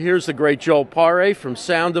Here's the great Joel Pare from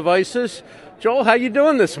Sound Devices. Joel, how you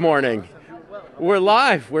doing this morning? We're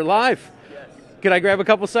live. Can I grab a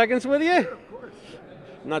couple seconds with you?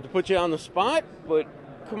 Not to put you on the spot, but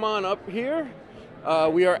come on up here.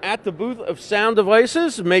 We are at the booth of Sound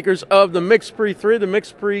Devices, makers of the MixPre 3, the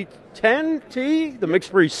MixPre 10T, the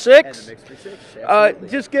MixPre 6. And the MixPre 6, absolutely.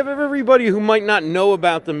 Just give everybody who might not know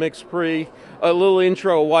about the MixPre a little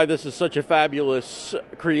intro why this is such a fabulous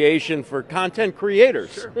creation for content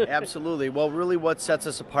creators. Sure, absolutely. Well, really what sets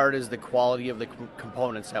us apart is the quality of the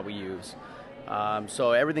components that we use.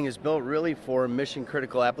 So everything is built really for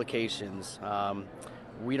mission-critical applications.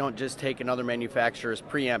 We don't just take another manufacturer's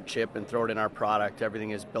preamp chip and throw it in our product.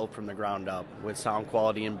 Everything is built from the ground up with sound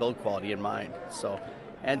quality and build quality in mind.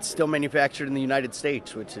 And still manufactured in the United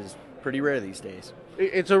States, which is pretty rare these days.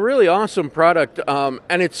 It's a really awesome product,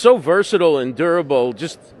 and it's so versatile and durable.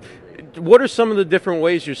 Just what are some of the different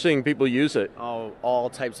ways you're seeing people use it? Oh, all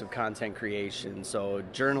types of content creation. So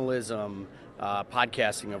journalism,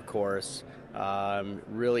 podcasting, of course.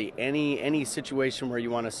 Really any situation where you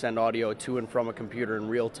want to send audio to and from a computer in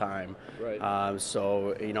real time. Right.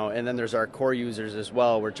 And then there's our core users as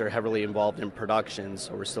well, which are heavily involved in production,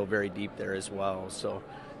 so we're still very deep there as well. So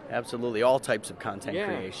absolutely all types of content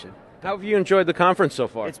creation. How have you enjoyed the conference so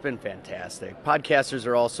far? It's been fantastic. Podcasters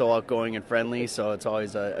are also outgoing and friendly, so it's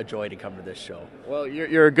always a joy to come to this show. Well,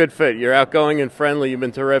 you're a good fit. You're outgoing and friendly. You've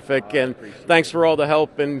been terrific, and thanks for all the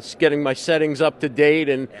help in getting my settings up to date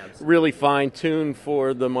and really fine-tuned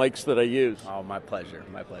for the mics that I use. Oh, my pleasure.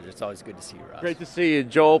 It's always good to see you, Ross. Great to see you.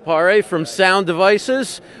 Joel Pare from Sound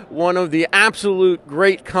Devices, one of the absolute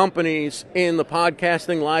great companies in the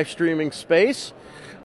podcasting live streaming space.